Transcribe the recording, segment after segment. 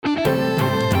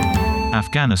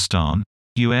Afghanistan,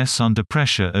 US under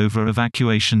pressure over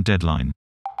evacuation deadline.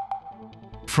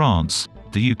 France,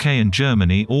 the UK and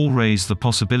Germany all raise the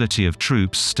possibility of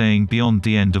troops staying beyond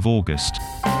the end of August.